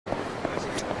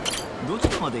どち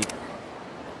らまで行く？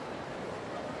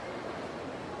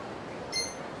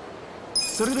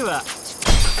それでは。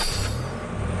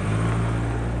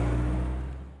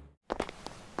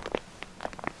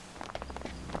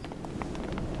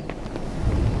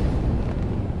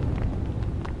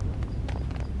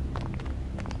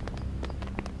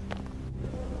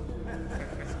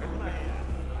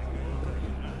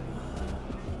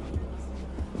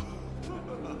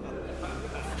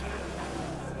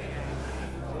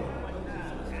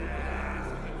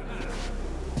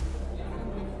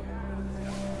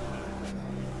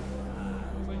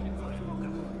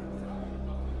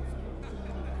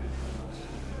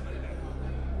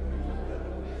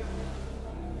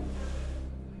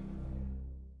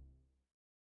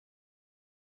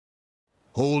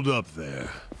Hold up there.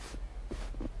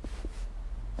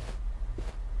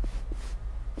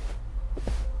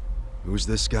 Who's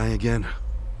this guy again?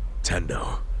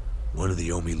 Tendo, one of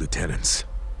the Omi lieutenants.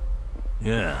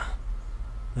 Yeah,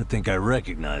 I think I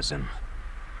recognize him.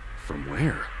 From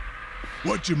where?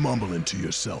 What you mumbling to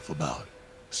yourself about?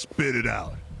 Spit it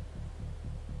out.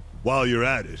 While you're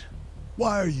at it,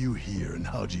 why are you here and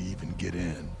how'd you even get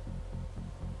in?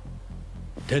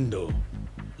 Tendo,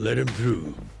 let him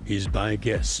through. He's my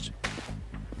guest.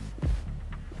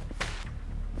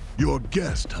 Your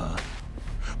guest, huh?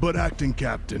 But acting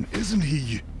captain, isn't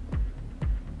he?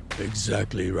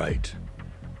 Exactly right.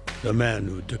 The man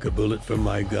who took a bullet from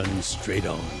my gun straight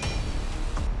on.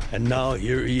 And now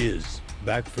here he is,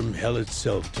 back from hell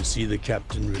itself to see the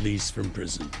captain released from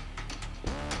prison.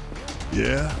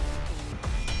 Yeah?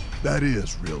 That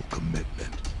is real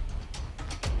commitment.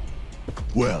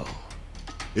 Well,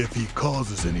 if he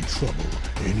causes any trouble,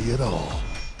 any at all,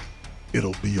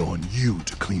 it'll be on you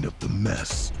to clean up the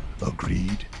mess.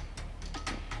 Agreed?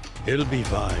 It'll be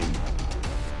fine.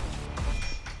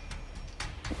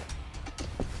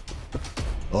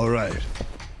 All right.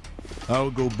 I'll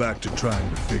go back to trying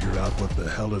to figure out what the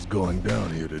hell is going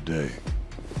down here today.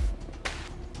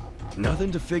 Nothing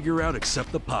to figure out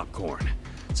except the popcorn.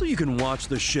 So you can watch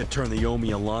the shit turn the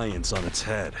Omi Alliance on its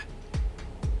head.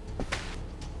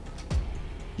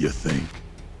 You think?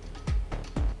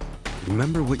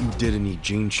 Remember what you did in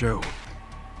Ijincho?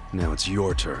 Now it's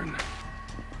your turn.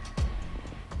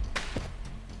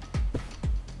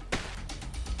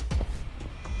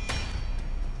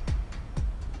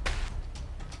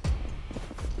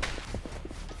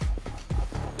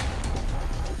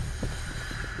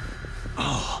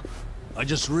 Oh, I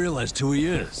just realized who he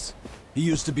is. He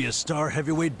used to be a star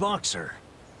heavyweight boxer.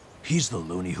 He's the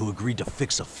loony who agreed to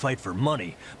fix a fight for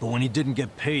money, but when he didn't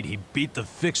get paid, he beat the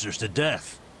fixers to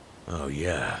death. Oh,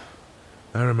 yeah.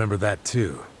 I remember that,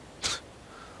 too.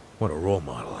 What a role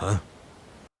model, huh?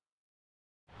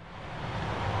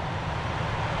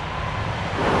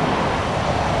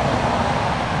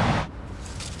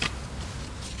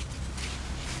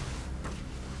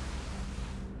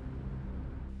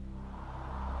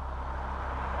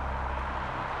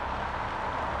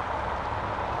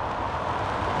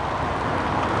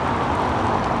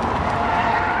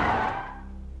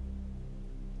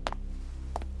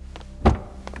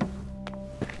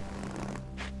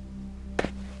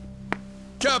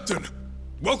 Captain!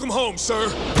 Welcome home, sir!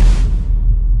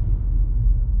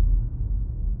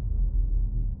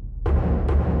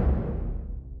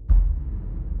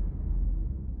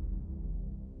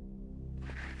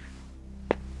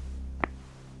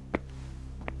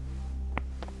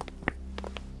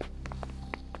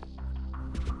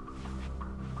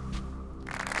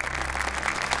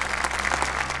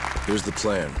 Here's the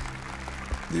plan.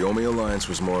 The Omi Alliance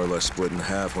was more or less split in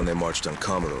half when they marched on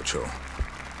Kamurocho.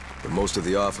 But most of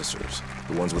the officers,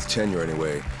 the ones with tenure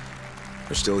anyway,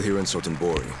 are still here in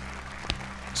Sotenbori.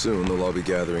 Soon, they'll all be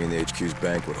gathering in the HQ's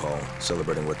banquet hall,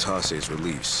 celebrating Watase's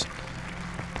release.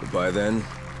 But by then,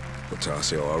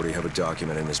 Watase will already have a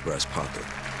document in his breast pocket.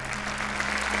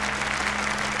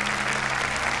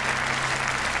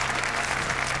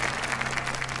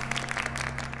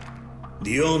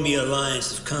 The Omi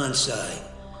Alliance of Kansai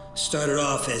started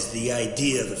off as the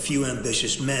idea of a few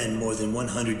ambitious men more than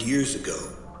 100 years ago.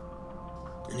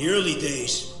 In the early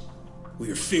days, we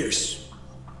were fierce,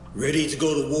 ready to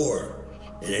go to war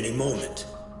at any moment.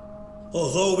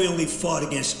 Although we only fought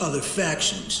against other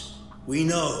factions, we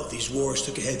know these wars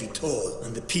took a heavy toll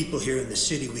on the people here in the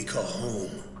city we call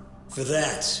home. For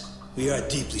that, we are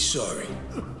deeply sorry.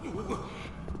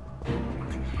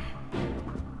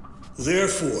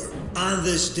 Therefore, on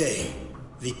this day,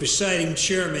 the presiding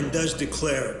chairman does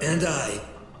declare, and I,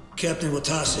 Captain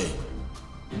Watase,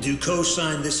 do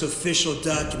co-sign this official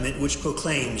document which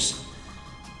proclaims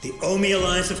the Omi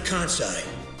Alliance of Kansai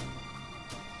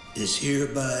is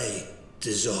hereby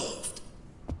dissolved.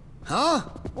 Huh?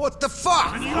 What the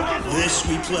fuck? This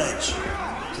we pledge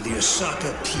to the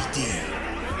Osaka PD.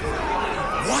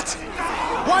 What?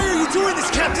 Why are you doing this,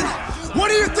 Captain?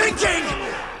 What are you thinking?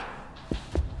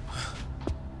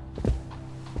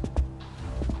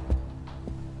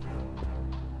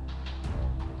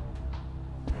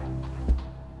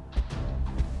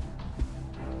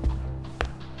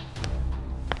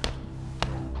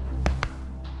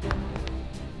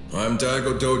 I'm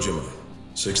Daigo Dojima,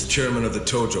 6th chairman of the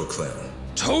Tojo clan.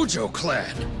 Tojo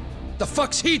clan? The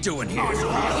fuck's he doing here?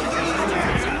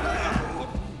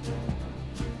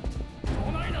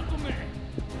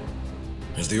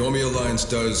 As the Omi Alliance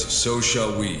does, so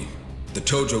shall we. The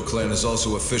Tojo clan is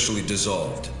also officially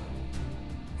dissolved.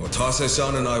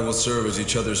 Watase-san and I will serve as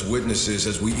each other's witnesses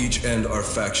as we each end our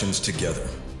factions together.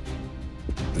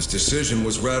 This decision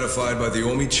was ratified by the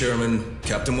Omi chairman,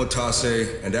 Captain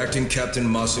Watase, and acting Captain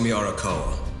Masumi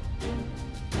Arakawa.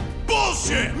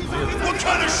 Bullshit! What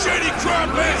kind of shady crap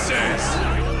is this?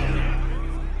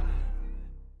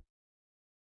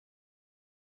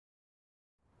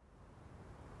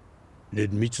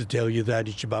 Did Mitsu tell you that,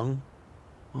 Ichiban?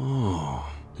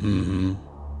 Oh. Mm-hmm.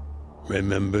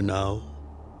 Remember now?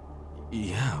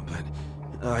 Yeah, but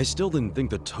I still didn't think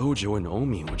the Tojo and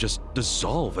Omi would just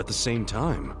dissolve at the same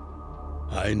time.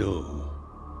 I know.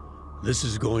 This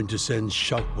is going to send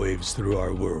shockwaves through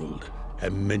our world,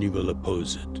 and many will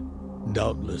oppose it.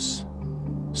 Doubtless,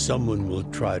 someone will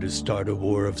try to start a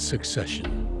war of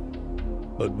succession.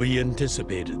 But we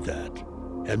anticipated that,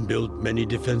 and built many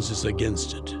defenses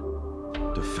against it.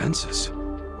 Defenses?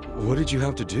 What did you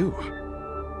have to do?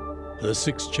 The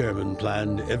 6th chairman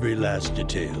planned every last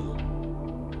detail.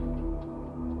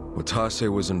 Watase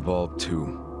was involved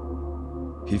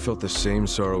too. He felt the same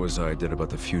sorrow as I did about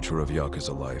the future of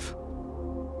Yakuza life.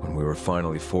 When we were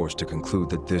finally forced to conclude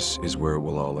that this is where it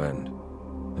will all end.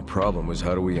 The problem was,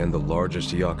 how do we end the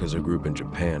largest Yakuza group in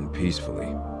Japan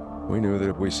peacefully? We knew that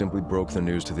if we simply broke the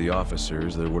news to the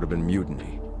officers, there would have been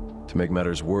mutiny. To make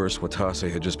matters worse, Watase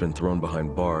had just been thrown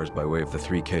behind bars by way of the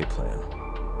 3K plan.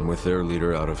 And with their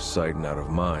leader out of sight and out of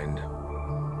mind,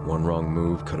 one wrong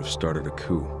move could have started a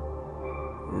coup.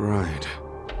 Right.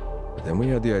 But then we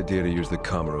had the idea to use the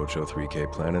Kamurocho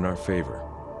 3K plan in our favor.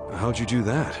 How'd you do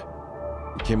that?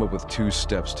 We came up with 2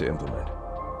 steps to implement.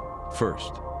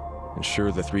 First,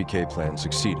 ensure the 3K plan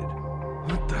succeeded.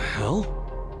 What the hell?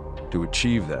 To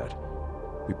achieve that,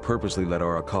 we purposely let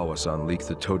Arakawa-san leak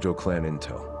the Tojo clan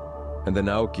intel. And then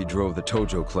Aoki drove the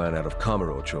Tojo clan out of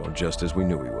Kamurocho just as we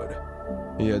knew he would.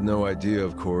 He had no idea,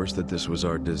 of course, that this was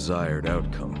our desired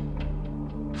outcome.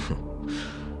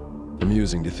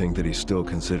 Amusing to think that he still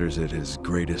considers it his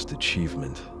greatest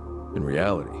achievement. In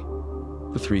reality,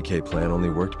 the 3K plan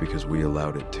only worked because we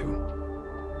allowed it to.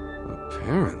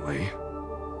 Apparently.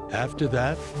 After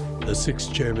that, the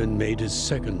 6th chairman made his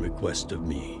second request of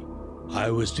me. I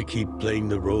was to keep playing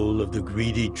the role of the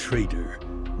greedy traitor,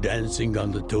 dancing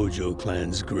on the Tojo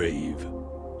clan's grave.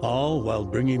 All while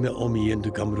bringing the Omi into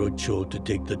Kamurocho to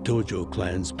take the Tojo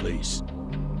clan's place.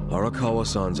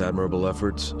 Arakawa-san's admirable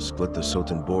efforts split the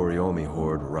Sotenbori Omi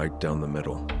horde right down the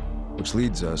middle. Which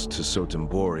leads us to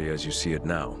Sotenbori as you see it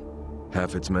now.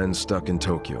 Half its men stuck in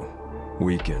Tokyo.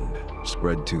 Weakened,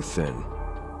 spread too thin.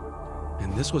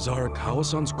 And this was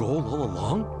Arakawa-san's goal all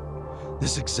along?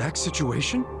 This exact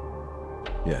situation?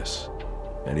 Yes,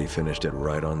 and he finished it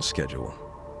right on schedule.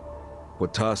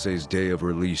 Watase's day of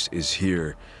release is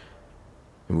here,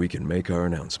 and we can make our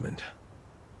announcement.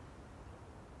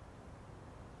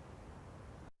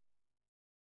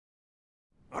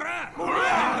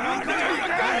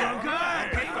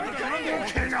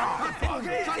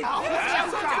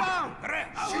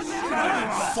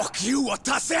 Fuck you,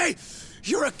 Watase!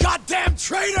 You're a goddamn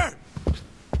traitor!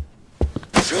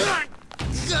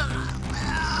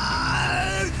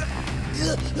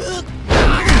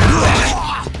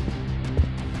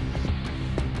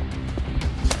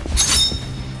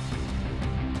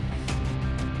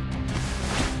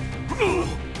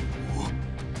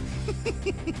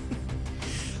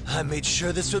 I made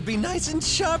sure this would be nice and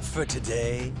sharp for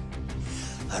today.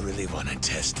 I really want to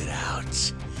test it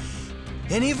out.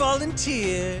 Any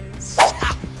volunteers?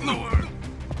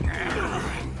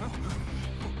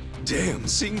 Damn,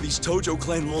 seeing these Tojo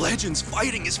clan legends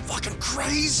fighting is fucking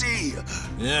crazy!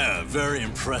 Yeah, very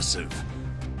impressive.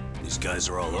 These guys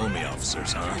are all Omi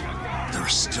officers, huh? There are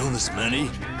still this many?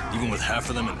 Even with half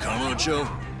of them in Kamurocho?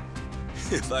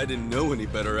 If I didn't know any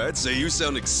better, I'd say you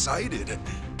sound excited.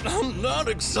 I'm not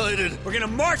excited. We're gonna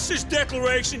march this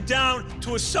declaration down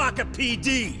to Osaka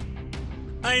PD.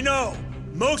 I know,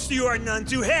 most of you are none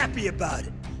too happy about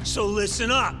it, so listen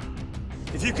up.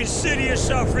 If you consider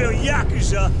yourself real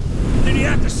Yakuza, then you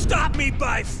have to stop me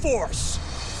by force.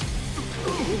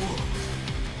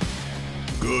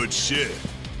 Good shit.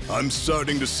 I'm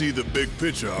starting to see the big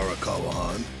picture,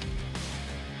 Arakawa-han.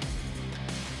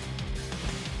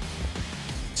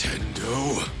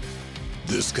 Tendo.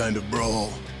 This kind of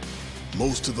brawl,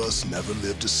 most of us never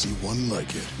lived to see one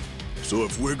like it. So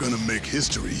if we're gonna make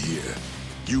history here,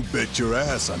 you bet your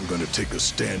ass I'm gonna take a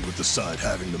stand with the side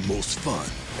having the most fun.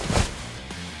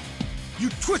 You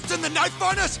twisting the knife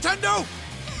on us, Tendo?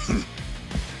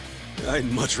 I'd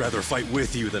much rather fight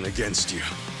with you than against you.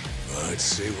 I'd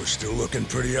say we're still looking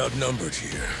pretty outnumbered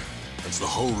here. That's the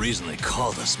whole reason they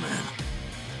called us, man.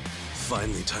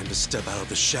 Finally time to step out of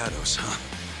the shadows, huh?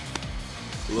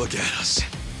 Look at us.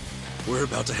 We're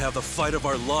about to have the fight of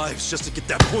our lives just to get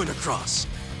that point across.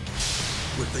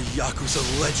 With the Yakuza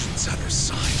legends at our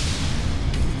side.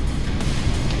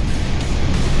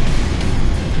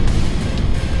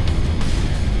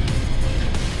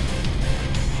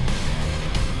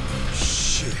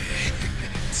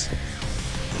 Shit.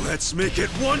 Let's make it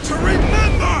one to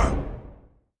remember!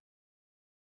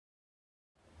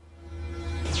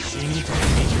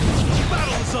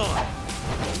 Battle's on!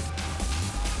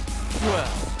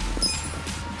 Well...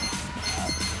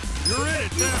 You're in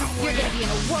it now! You're gonna be in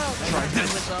a world Try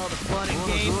this with all the fun and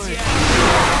games, yeah!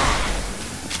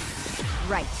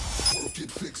 Right.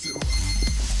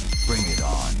 Bring it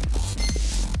on.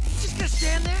 Just gonna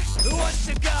stand there? Who wants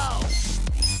to go?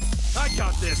 I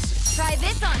got this! Try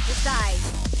this on for size.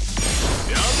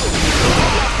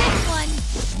 This one.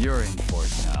 You're in for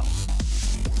it now.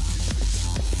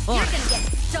 You're gonna get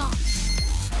stomped.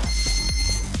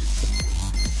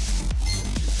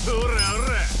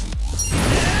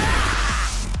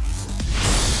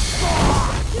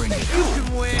 Bring it You can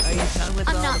win! Are you done with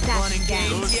I'm all not the fun and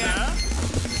backing games, down. yeah?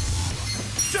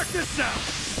 Check this out!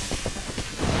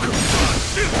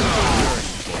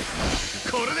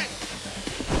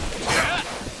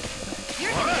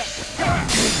 You're gonna get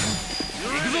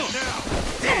You're in it now!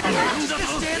 Just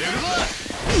stand there!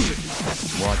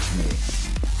 Watch me.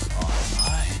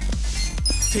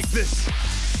 Take this.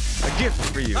 A gift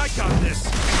for you. I got this.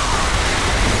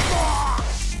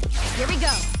 Here we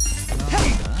go.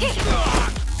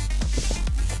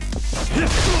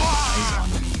 Eyes on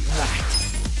me.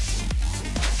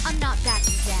 I'm not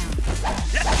backing down.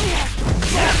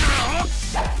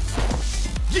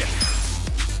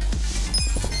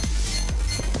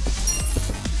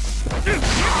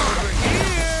 Over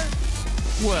here!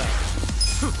 Well...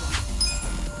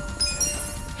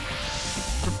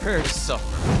 Prepare to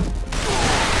suffer.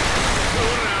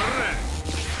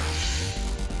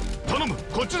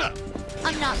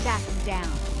 I'm not backing down.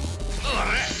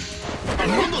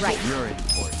 Right. You're in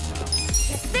for it now.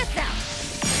 Check this out.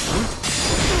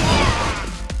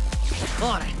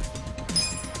 On it!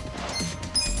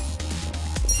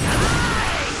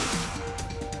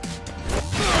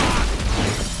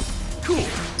 Cool!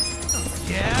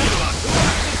 Yeah?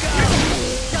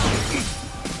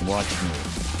 Watch me.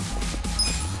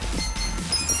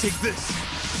 Take this.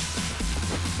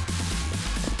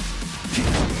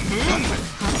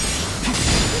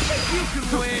 You can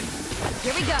win!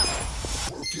 Here we go.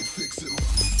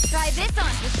 Try this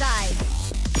on for size.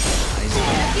 Eyes You're on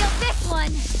gonna feel this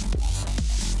one.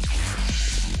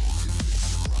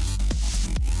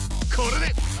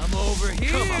 I'm over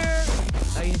here!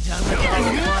 Are you done with all the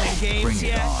fun and games Bring it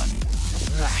yet? on.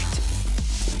 Right.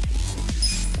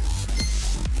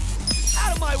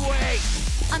 Out of my way!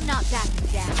 I'm not backing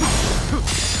down.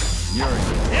 You're in.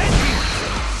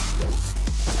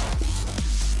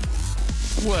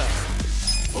 Well...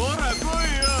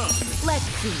 Let's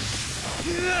see.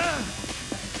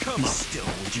 Come on. Still,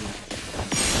 would you?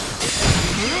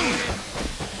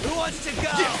 Who wants to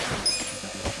go?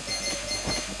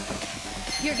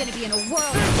 You're gonna be in a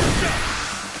whirl.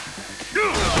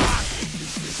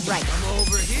 Right. I'm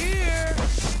over here!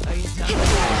 Are you done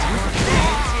with all the fun and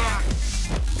games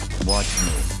yet? Watch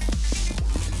me.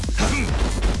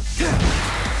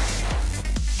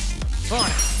 On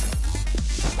it!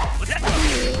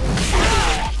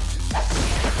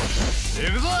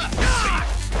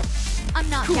 I'm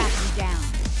not backing down.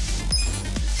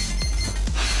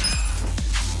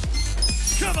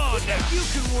 Come on now. You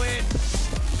can win!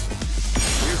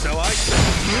 Here's how I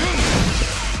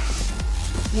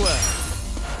Well...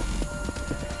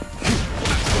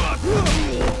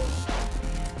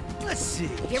 Let's see.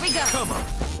 Here we go. Come on.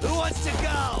 Who wants to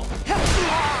go?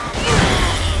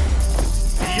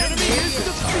 The enemy is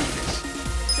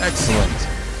defeated. Excellent.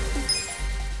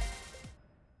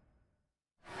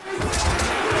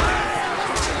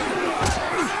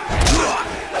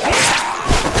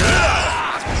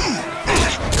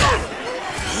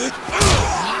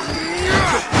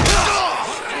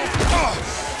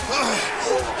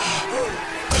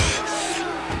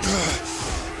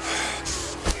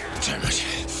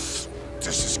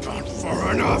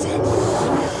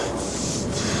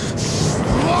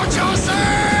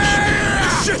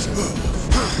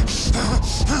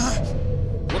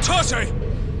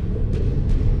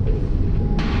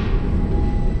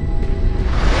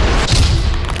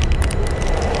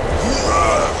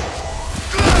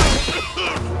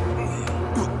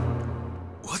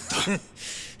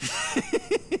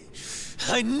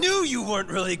 I knew you weren't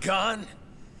really gone!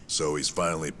 So he's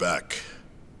finally back.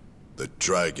 The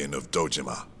Dragon of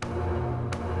Dojima.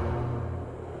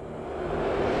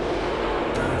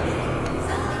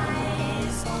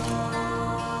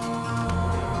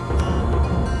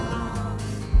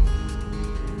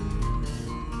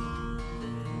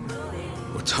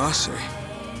 Watase?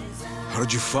 How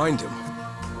did you find him?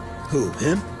 Who,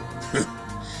 him?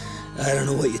 I don't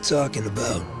know what you're talking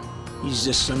about. He's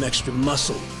just some extra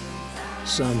muscle.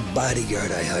 Some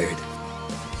bodyguard I hired.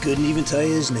 Couldn't even tell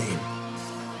you his name.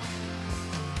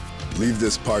 Leave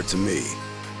this part to me.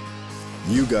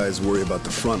 You guys worry about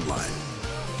the front line.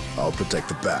 I'll protect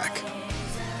the back.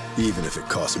 Even if it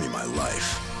costs me my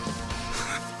life.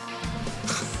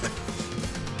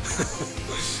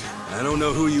 I don't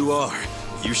know who you are.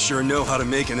 You sure know how to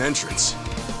make an entrance.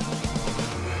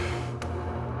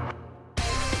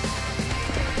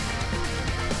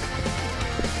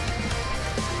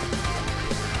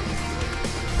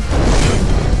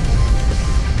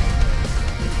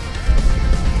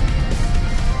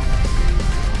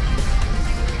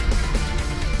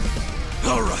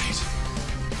 All right.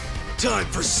 Time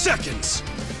for seconds.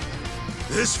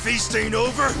 This feast ain't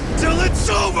over till it's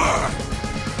over!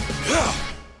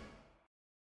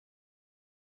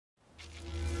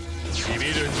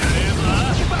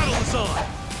 Battle is on!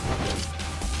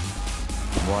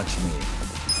 Watch me.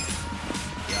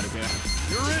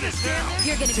 You're in it now!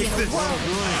 You're gonna be in a world.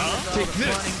 Take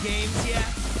this! Fun and games, yeah?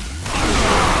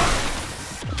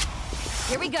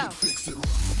 Here we go.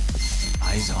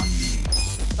 Eyes on me.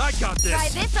 I got this! Try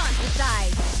this on for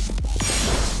size.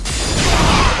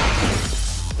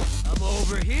 I'm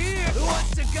over here! Who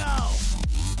wants to go?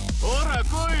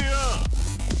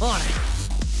 On it!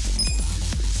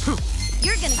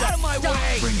 You're gonna get Out of my stuck.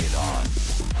 way! Bring it on.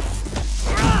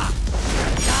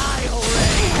 Die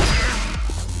already!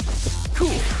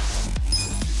 Cool!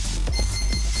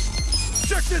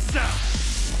 Check this out!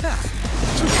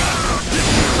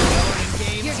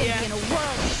 You're gonna be in a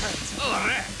world of hurt.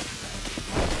 Alright!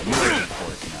 You're in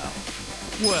force now.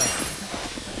 Well...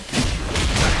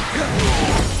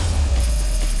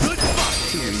 Good fight!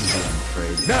 Too easy, I'm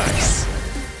afraid. Nice!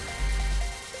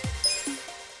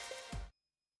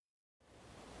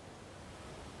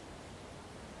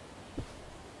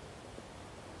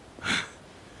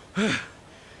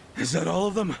 Is that all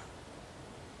of them?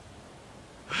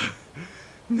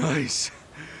 Nice.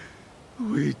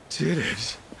 We did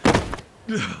it.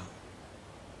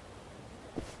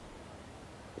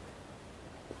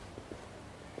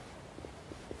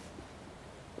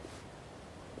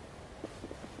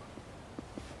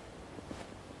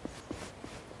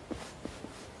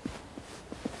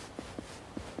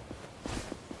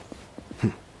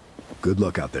 Good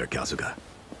luck out there, Kasuga.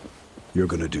 You're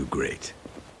gonna do great.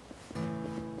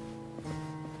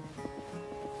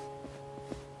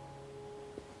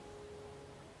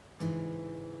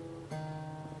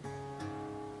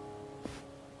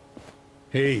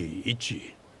 Hey,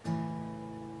 Ichi.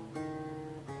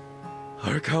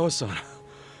 Arakawa-san.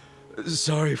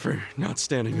 Sorry for not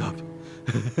standing up.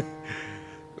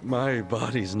 My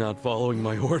body's not following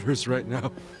my orders right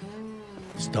now.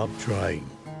 Stop trying.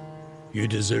 You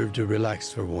deserve to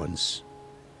relax for once.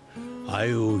 I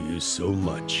owe you so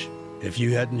much. If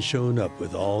you hadn't shown up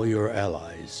with all your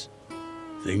allies,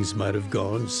 things might have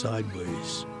gone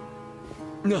sideways.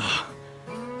 No,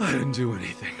 I didn't do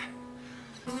anything.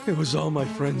 It was all my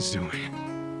friends doing.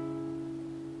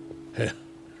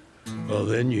 Well,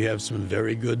 then you have some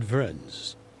very good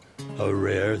friends. A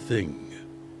rare thing.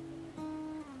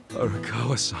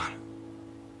 Arakawa-san.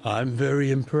 I'm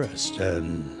very impressed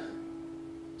and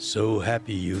so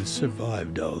happy you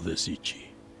survived all this,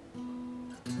 Ichi.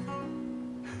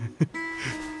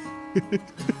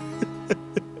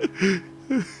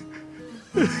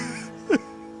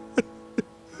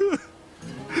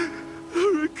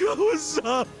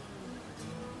 Arakawa-san!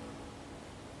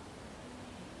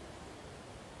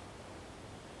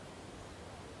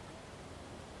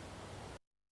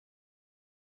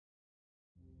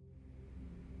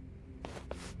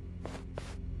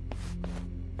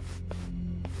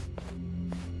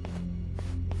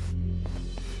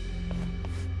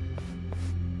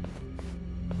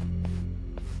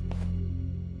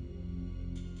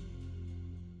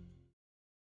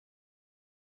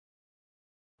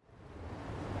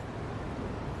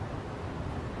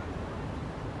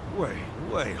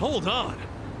 Wait, hold on!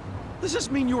 Does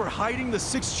this mean you were hiding the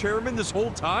sixth chairman this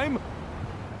whole time?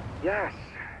 Yes,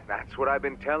 that's what I've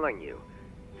been telling you.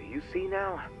 Do you see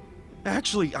now?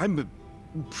 Actually, I'm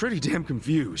pretty damn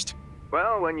confused.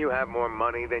 Well, when you have more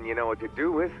money than you know what to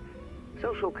do with,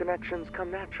 social connections come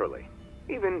naturally.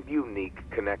 Even unique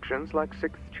connections like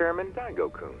 6th Chairman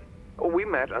Daigo-kun. We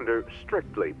met under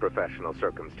strictly professional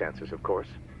circumstances, of course.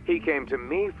 He came to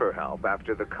me for help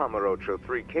after the Kamurocho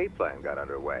 3K plan got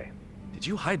underway. Did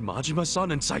you hide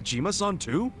Majima-san and Saejima-san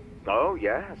too? Oh,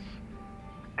 yes.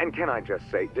 And can I just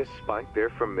say, despite their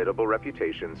formidable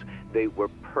reputations, they were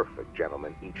perfect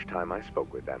gentlemen each time I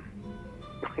spoke with them.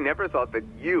 I never thought that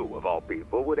you, of all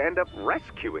people, would end up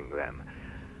rescuing them.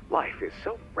 Life is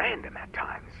so random at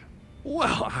times.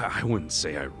 Well, I wouldn't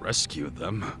say I rescued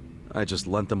them. I just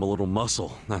lent them a little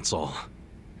muscle, that's all.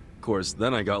 Of course,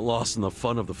 then I got lost in the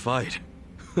fun of the fight.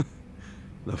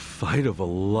 The fight of a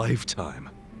lifetime.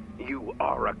 You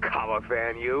are a Kawa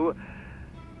fan, you.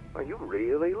 Well, you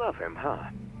really love him,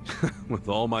 huh? With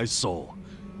all my soul.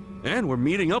 And we're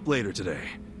meeting up later today.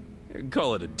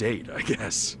 Call it a date, I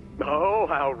guess. Oh,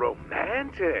 how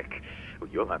romantic. Well,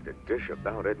 you'll have to dish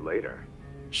about it later.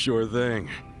 Sure thing.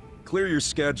 Clear your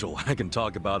schedule. I can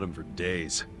talk about him for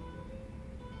days.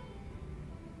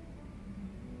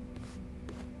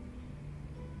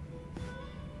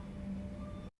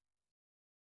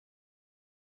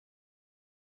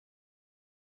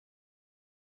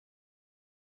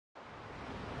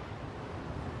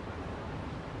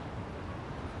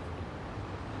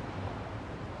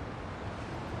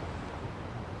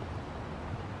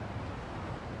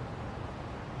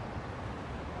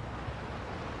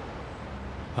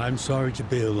 I'm sorry to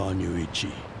bail on you,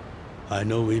 Ichi. I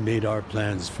know we made our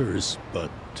plans first,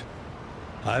 but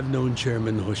I've known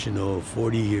Chairman Hoshino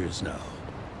 40 years now.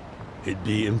 It'd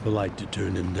be impolite to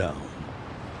turn him down.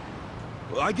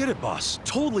 I get it, boss.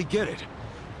 Totally get it.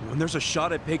 When there's a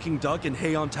shot at Peking Duck in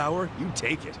Heian Tower, you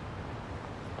take it.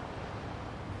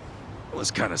 It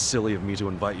was kind of silly of me to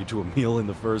invite you to a meal in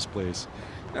the first place.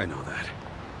 I know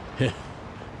that.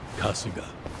 Kasuga,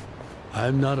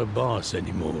 I'm not a boss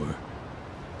anymore.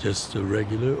 Just a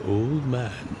regular old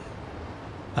man.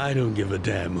 I don't give a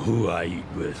damn who I eat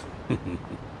with.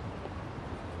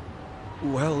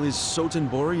 Well, is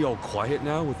Sotenbori all quiet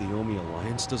now with the Omi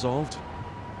Alliance dissolved?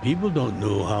 People don't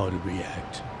know how to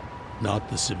react. Not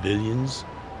the civilians,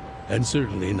 and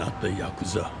certainly not the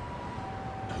Yakuza.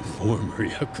 Former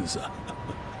Yakuza.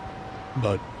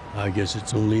 But I guess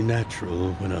it's only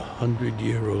natural when a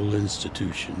 100-year-old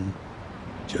institution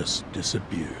just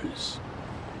disappears.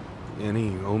 Any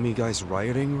Omi guys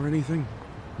rioting or anything?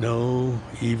 No,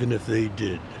 even if they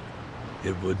did,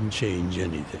 it wouldn't change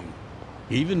anything.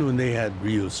 Even when they had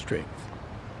real strength,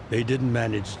 they didn't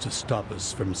manage to stop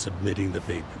us from submitting the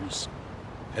papers.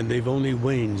 And they've only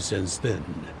waned since then.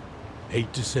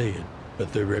 Hate to say it,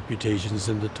 but their reputation's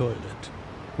in the toilet.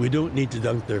 We don't need to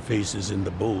dunk their faces in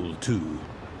the bowl, too.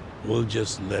 We'll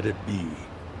just let it be.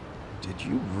 Did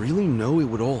you really know it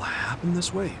would all happen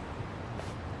this way?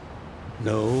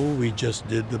 No, we just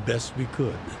did the best we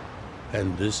could.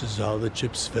 And this is how the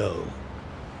chips fell.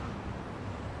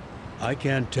 I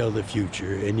can't tell the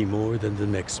future any more than the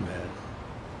next man.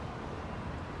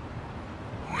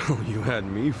 Well, you had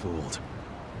me fooled.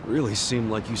 Really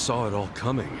seemed like you saw it all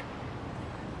coming.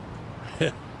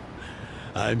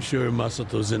 I'm sure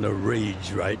Masato's in a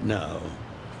rage right now.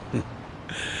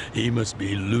 He must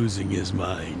be losing his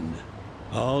mind.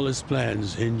 All his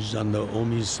plans hinged on the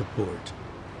Omi's support.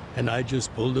 And I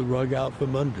just pulled the rug out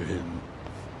from under him.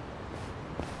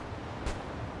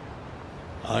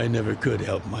 I never could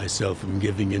help myself from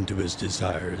giving in to his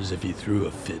desires if he threw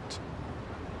a fit.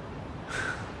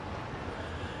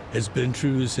 It's been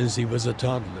true since he was a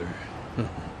toddler.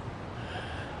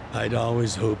 I'd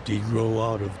always hoped he'd grow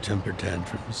out of temper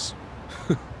tantrums.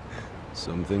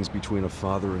 Some things between a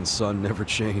father and son never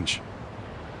change.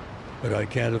 But I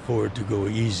can't afford to go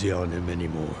easy on him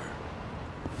anymore.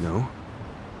 No?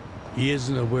 He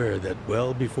isn't aware that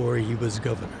well before he was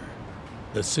governor,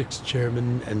 the 6th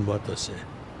chairman and Watase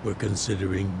were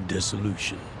considering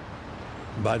dissolution.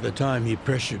 By the time he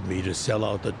pressured me to sell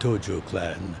out the Tojo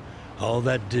clan, all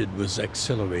that did was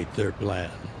accelerate their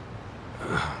plan.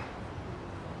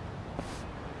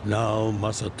 Now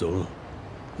Masato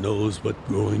knows what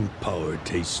growing power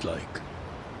tastes like.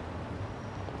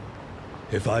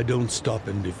 If I don't stop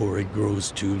him before it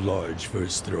grows too large for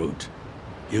his throat,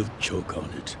 he'll choke on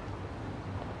it.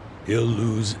 He'll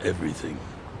lose everything.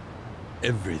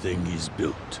 Everything he's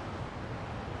built.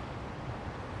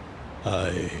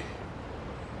 I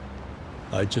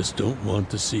just don't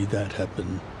want to see that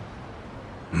happen.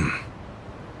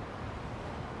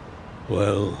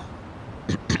 Well,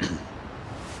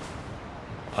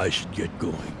 I should get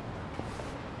going.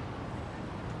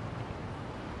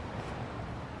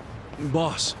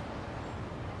 Boss.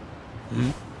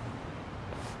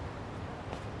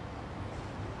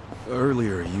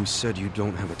 Earlier, you said you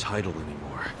don't have a title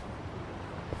anymore.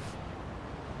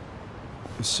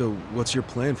 So, what's your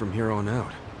plan from here on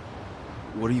out?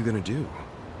 What are you gonna do?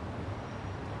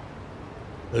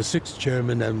 The sixth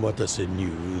chairman and Watase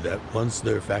knew that once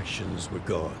their factions were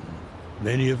gone,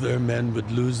 many of their men would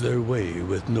lose their way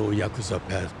with no Yakuza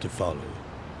path to follow.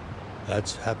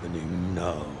 That's happening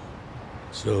now.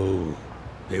 So,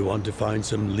 they want to find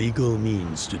some legal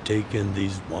means to take in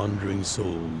these wandering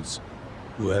souls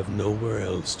who have nowhere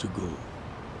else to go.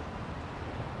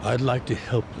 I'd like to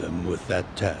help them with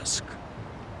that task.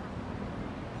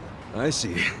 I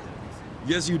see.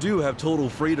 Guess you do have total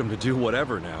freedom to do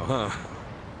whatever now, huh?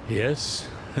 Yes.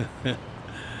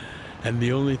 And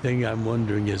the only thing I'm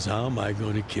wondering is how am I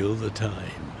going to kill the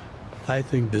time? I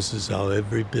think this is how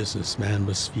every businessman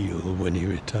must feel when he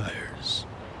retires.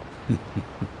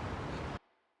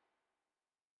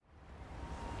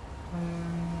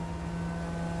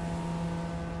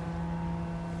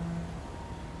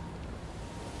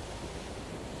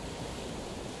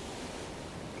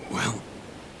 Well,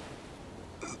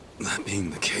 that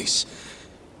being the case,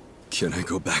 can I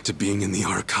go back to being in the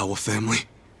Arakawa family?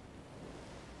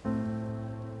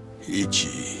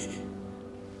 Ichi,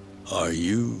 are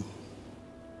you?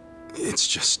 It's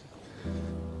just...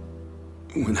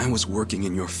 when I was working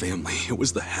in your family, it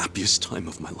was the happiest time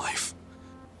of my life.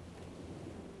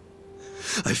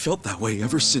 I felt that way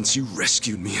ever since you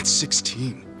rescued me at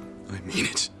 16. I mean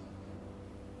it.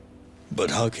 But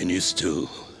how can you still,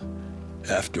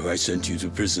 after I sent you to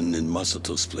prison in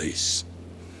Masato's place,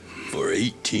 for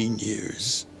 18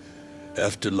 years,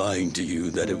 after lying to you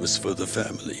that it was for the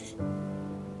family?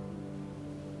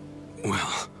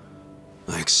 Well,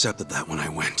 I accepted that when I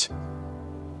went.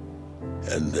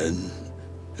 And then,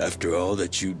 after all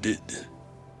that you did,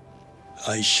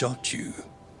 I shot you.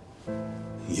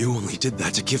 You only did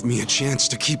that to give me a chance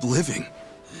to keep living.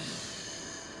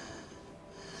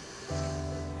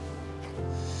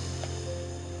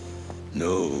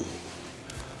 No.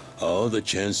 All the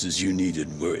chances you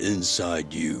needed were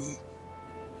inside you.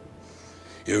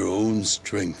 Your own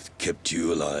strength kept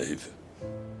you alive.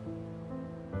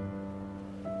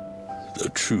 The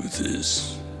truth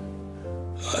is,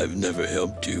 I've never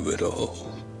helped you at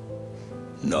all.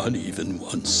 Not even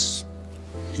once.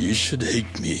 You should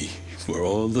hate me for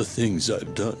all the things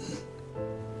I've done.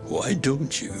 Why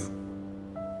don't you?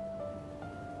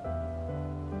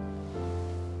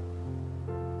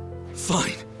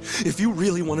 Fine. If you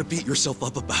really want to beat yourself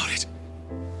up about it,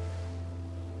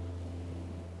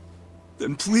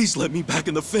 then please let me back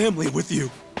in the family with you.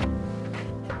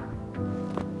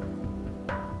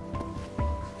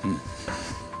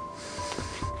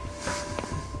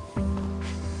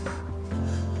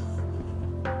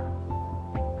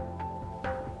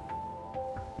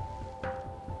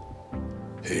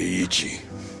 Hey, Ichi.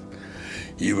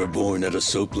 You were born at a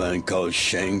soapland called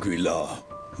Shangri-La,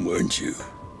 weren't you?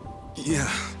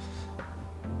 Yeah.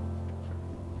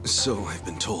 So I've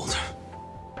been told.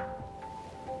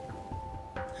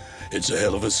 It's a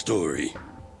hell of a story.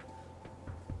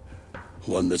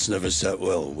 One that's never sat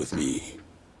well with me.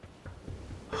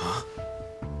 Huh?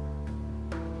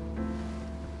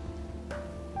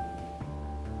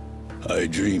 I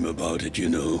dream about it, you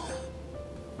know.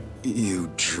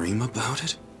 You dream about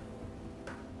it?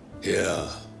 Yeah.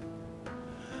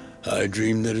 I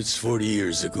dream that it's 40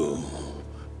 years ago,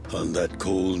 on that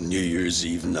cold New Year's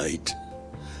Eve night.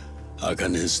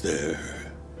 Akane's there,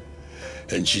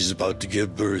 and she's about to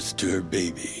give birth to her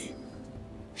baby.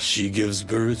 She gives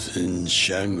birth in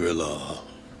Shangri-La.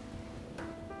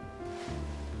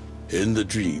 In the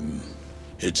dream,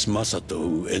 it's Masato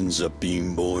who ends up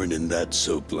being born in that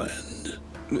soapland.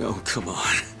 No, come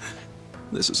on.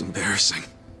 This is embarrassing.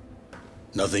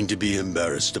 Nothing to be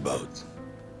embarrassed about.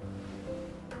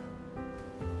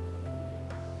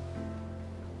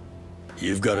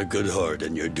 You've got a good heart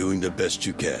and you're doing the best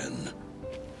you can.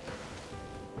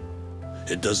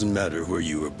 It doesn't matter where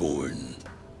you were born.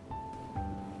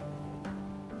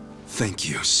 Thank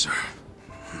you, sir.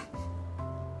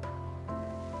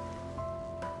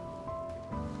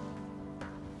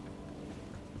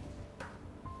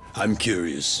 I'm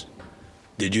curious.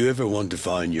 Did you ever want to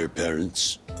find your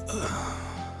parents?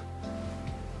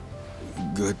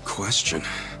 Good question.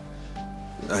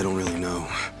 I don't really know.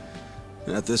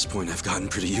 At this point, I've gotten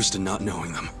pretty used to not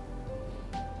knowing them.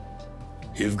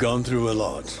 You've gone through a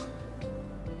lot.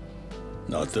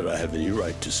 Not that I have any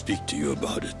right to speak to you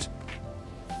about it.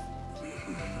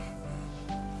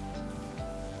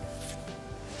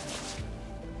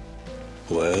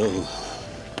 Well,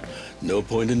 no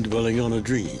point in dwelling on a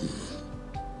dream.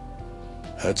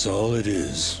 That's all it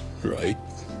is, right?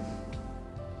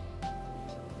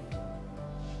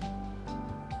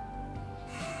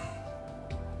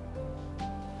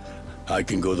 I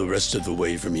can go the rest of the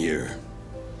way from here.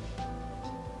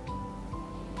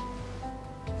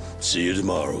 See you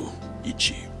tomorrow,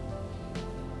 Ichi.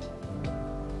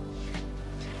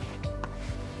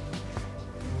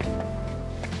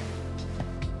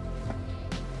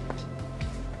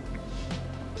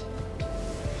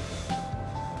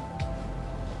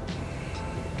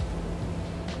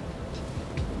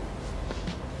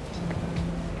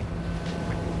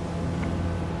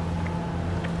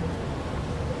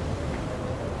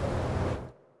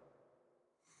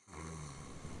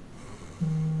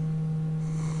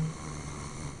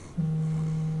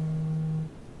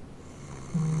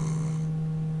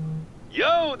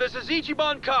 Yo, this is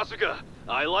Ichiban Kasuga.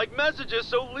 I like messages,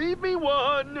 so leave me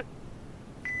one.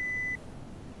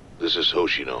 This is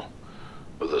Hoshino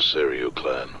of the Seiryu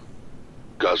clan.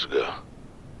 Kasuga,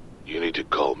 you need to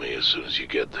call me as soon as you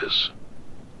get this.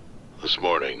 This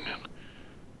morning,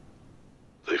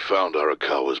 they found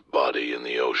Arakawa's body in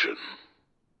the ocean.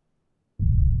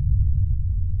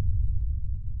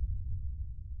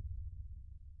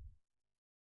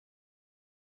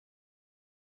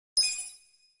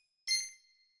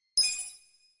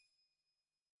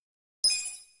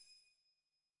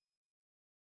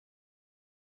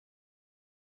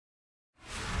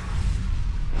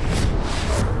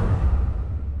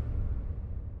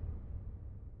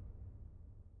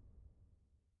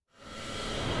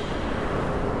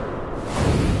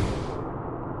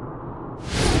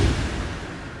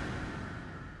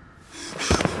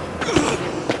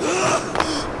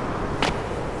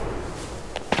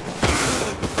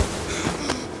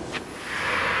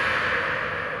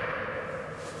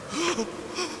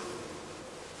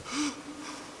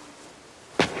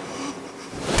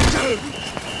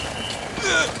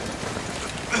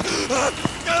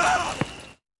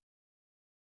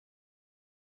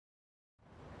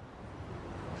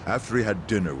 After he had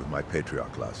dinner with my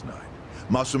patriarch last night,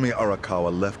 Masumi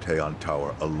Arakawa left Heian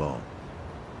Tower alone.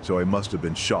 So he must have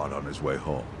been shot on his way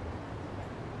home.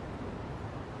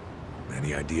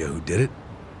 Any idea who did it?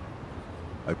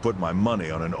 I put my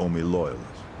money on an Omi loyalist.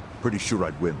 Pretty sure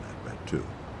I'd win that bet, too.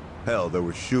 Hell, there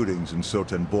were shootings in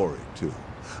Sotenbori, too.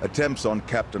 Attempts on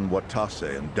Captain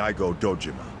Watase and Daigo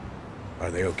Dojima.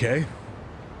 Are they okay?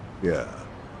 Yeah.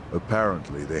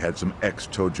 Apparently, they had some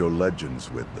ex-Tojo legends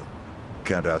with them.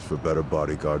 Can't ask for better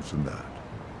bodyguards than that.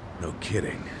 No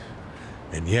kidding.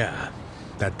 And yeah,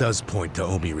 that does point to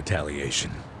Omi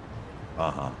retaliation.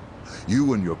 Uh-huh.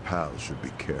 You and your pals should be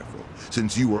careful,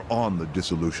 since you were on the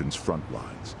dissolution's front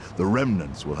lines. The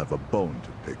remnants will have a bone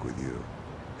to pick with you.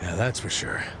 Yeah, that's for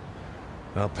sure.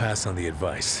 I'll pass on the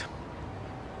advice.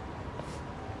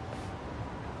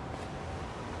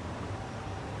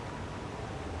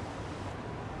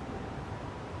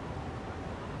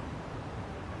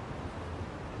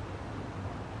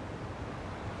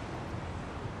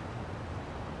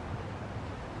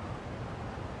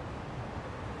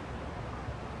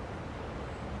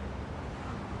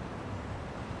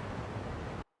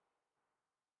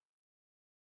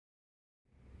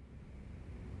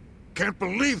 Can't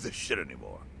believe this shit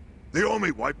anymore. The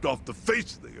Omi wiped off the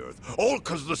face of the earth, all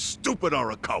because of the stupid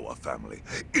Arakawa family.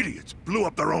 Idiots blew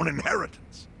up their own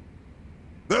inheritance.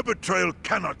 Their betrayal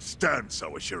cannot stand,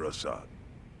 Sawashiro-san.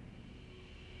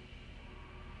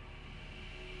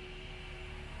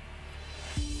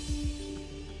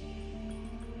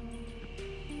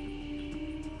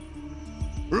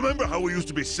 Remember how we used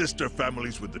to be sister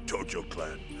families with the Tojo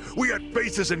clan? We had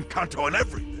bases in Kanto and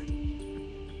everything.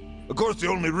 Of course, the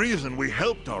only reason we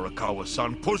helped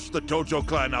Arakawa-san push the Tojo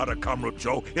clan out of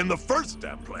Kamurocho in the first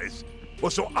damn place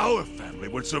was so our family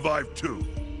would survive too.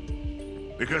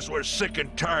 Because we're sick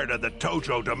and tired of the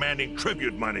Tojo demanding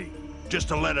tribute money just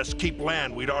to let us keep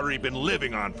land we'd already been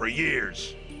living on for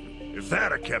years. If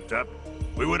that had kept up,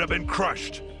 we would have been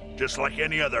crushed, just like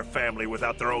any other family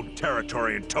without their own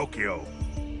territory in Tokyo.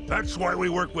 That's why we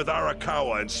work with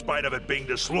Arakawa in spite of it being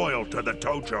disloyal to the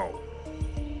Tojo.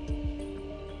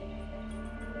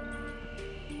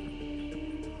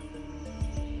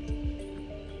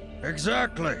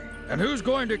 Exactly. And who's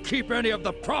going to keep any of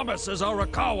the promises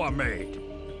Arakawa made?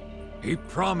 He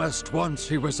promised once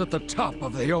he was at the top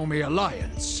of the Omi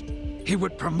Alliance, he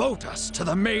would promote us to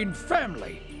the main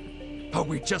family. Are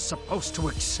we just supposed to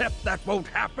accept that won't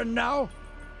happen now?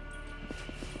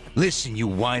 Listen, you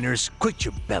whiners, quit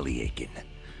your belly aching.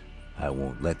 I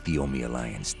won't let the Omi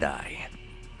Alliance die.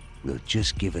 We'll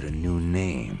just give it a new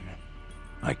name.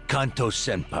 My Kanto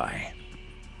Senpai.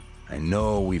 I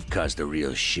know we've caused a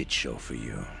real shit show for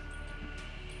you.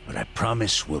 But I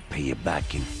promise we'll pay you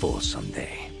back in full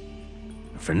someday.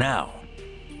 For now,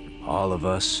 all of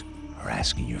us are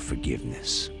asking your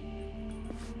forgiveness.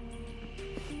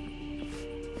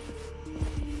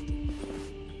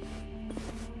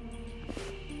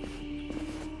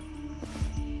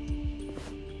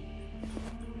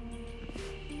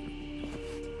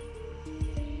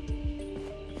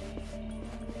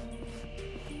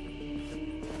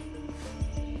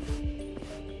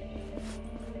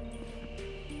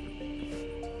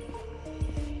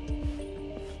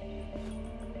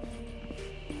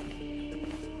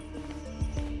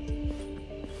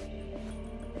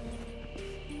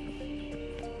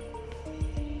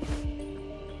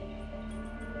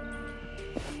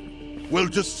 Well,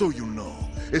 just so you know,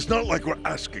 it's not like we're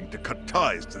asking to cut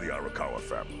ties to the Arakawa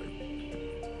family.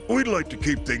 We'd like to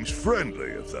keep things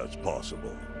friendly, if that's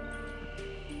possible.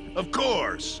 Of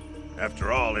course.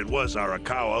 After all, it was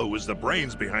Arakawa who was the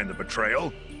brains behind the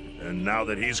betrayal. And now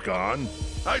that he's gone,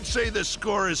 I'd say the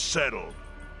score is settled.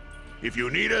 If you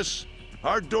need us,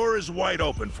 our door is wide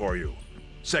open for you.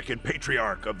 Second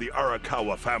patriarch of the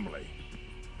Arakawa family.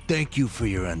 Thank you for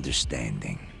your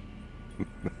understanding.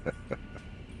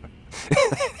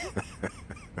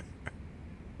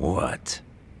 What?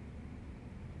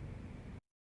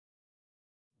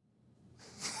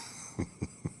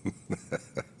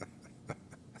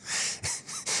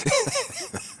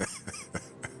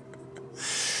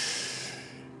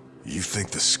 You think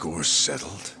the score's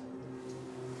settled?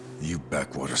 You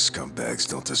backwater scumbags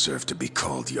don't deserve to be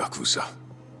called Yakuza.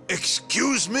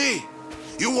 Excuse me?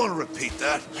 You want to repeat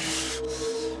that?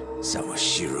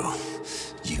 Sawashiro,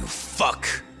 you fuck!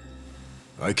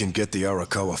 I can get the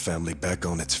Arakawa family back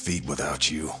on its feet without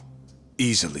you.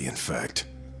 Easily, in fact.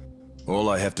 All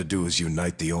I have to do is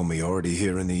unite the Omi already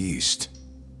here in the East.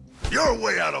 You're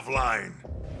way out of line.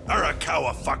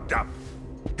 Arakawa fucked up.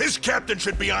 His captain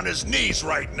should be on his knees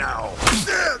right now.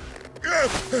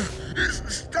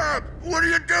 Stop! What are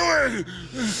you doing?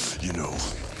 You know,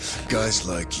 guys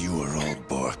like you are all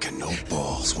bark and no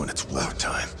balls when it's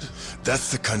wartime.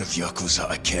 That's the kind of Yakuza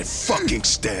I can't fucking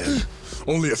stand.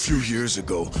 Only a few years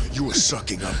ago, you were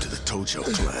sucking up to the Tojo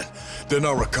clan. Then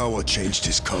Arakawa changed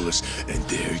his colors, and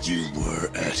there you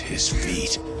were at his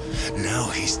feet. Now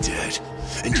he's dead,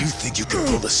 and you think you can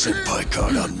pull the senpai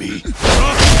card on me?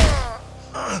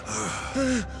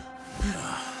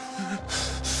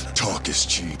 Talk is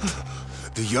cheap.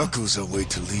 The Yakuza way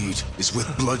to lead is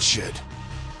with bloodshed.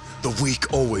 The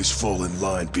weak always fall in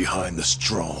line behind the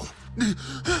strong.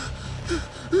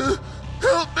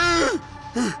 Help me!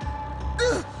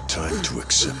 Time to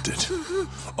accept it.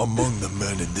 Among the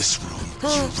men in this room,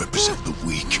 you represent the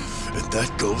weak, and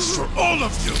that goes for all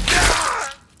of you!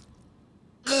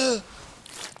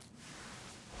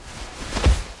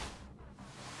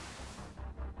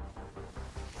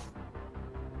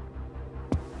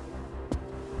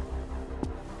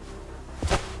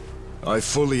 I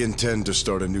fully intend to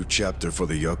start a new chapter for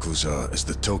the Yakuza as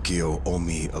the Tokyo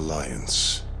Omi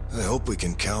Alliance. I hope we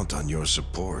can count on your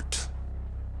support,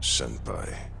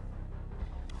 Senpai.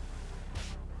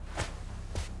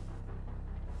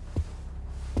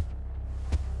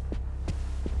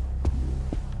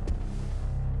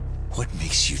 What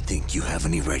makes you think you have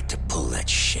any right to pull that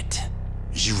shit?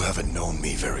 You haven't known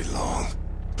me very long,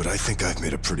 but I think I've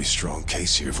made a pretty strong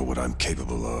case here for what I'm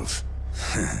capable of.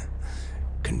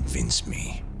 Convince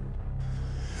me.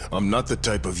 I'm not the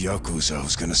type of Yakuza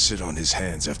who's gonna sit on his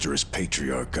hands after his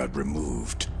patriarch got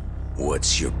removed.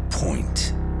 What's your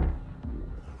point?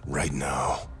 Right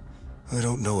now, I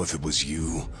don't know if it was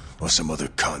you or some other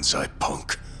Kansai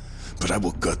punk, but I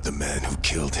will gut the man who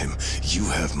killed him. You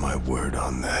have my word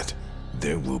on that.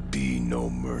 There will be no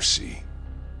mercy.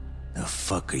 The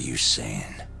fuck are you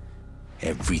saying?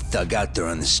 Every thug out there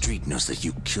on the street knows that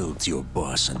you killed your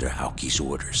boss under Haoki's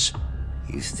orders.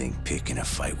 You think picking a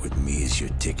fight with me is your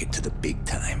ticket to the big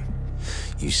time?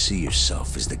 You see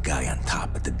yourself as the guy on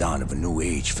top at the dawn of a new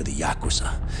age for the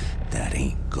Yakuza. That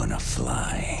ain't gonna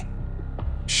fly.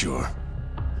 Sure.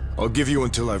 I'll give you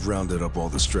until I've rounded up all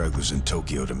the stragglers in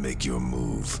Tokyo to make your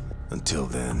move. Until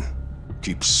then,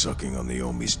 keep sucking on the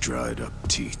Omi's dried up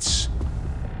teats.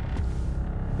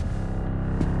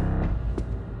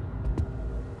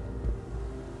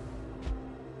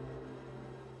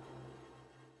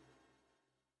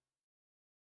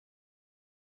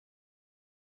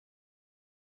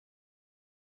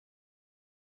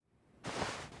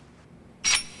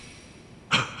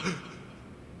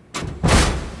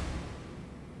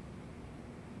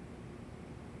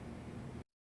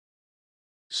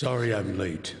 Sorry I'm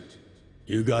late.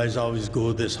 You guys always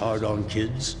go this hard on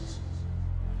kids?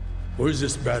 Where's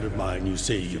this brat of mine you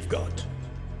say you've got?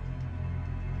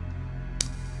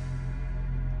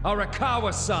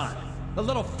 Arakawa-san! The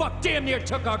little fuck damn near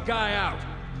took our guy out!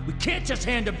 We can't just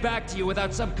hand him back to you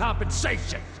without some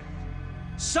compensation!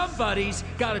 Somebody's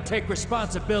gotta take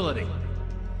responsibility.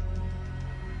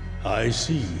 I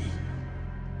see.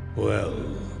 Well,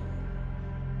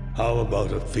 how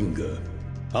about a finger?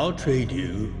 I'll trade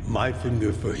you my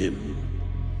finger for him.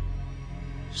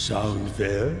 Sound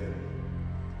fair?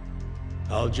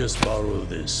 I'll just borrow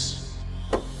this.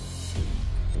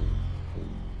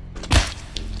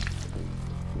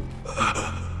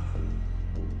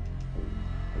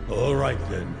 All right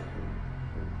then.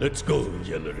 Let's go,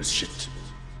 you little shit.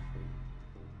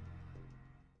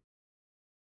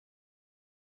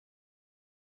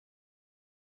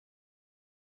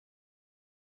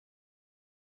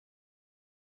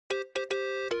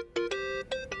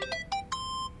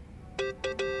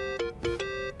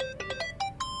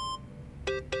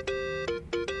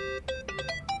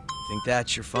 Think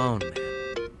that's your phone, man.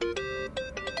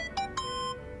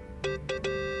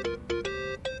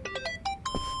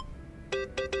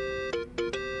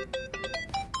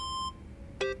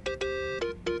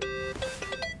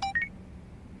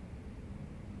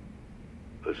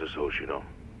 This is Hoshino.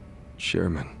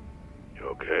 Chairman. You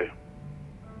okay?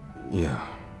 Yeah,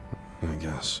 I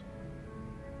guess.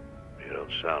 You don't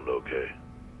sound okay.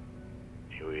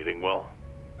 You eating well?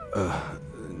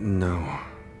 No.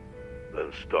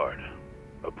 Then start.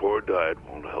 A poor diet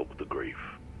won't help with the grief.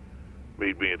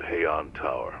 Meet me at Heian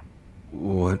Tower.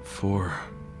 What for?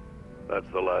 That's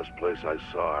the last place I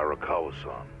saw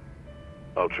Arakawa-san.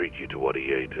 I'll treat you to what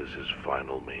he ate as his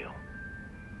final meal.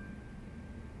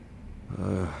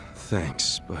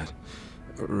 Thanks, but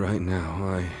right now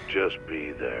I... Just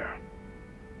be there.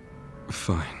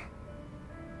 Fine.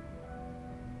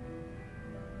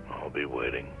 I'll be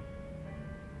waiting.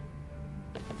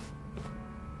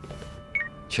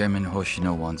 Chairman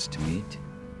Hoshino wants to meet.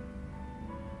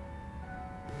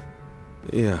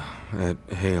 Yeah, at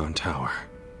Heian Tower.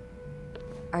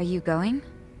 Are you going?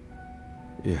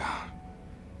 Yeah.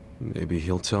 Maybe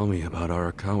he'll tell me about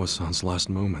Arakawa-san's last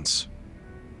moments.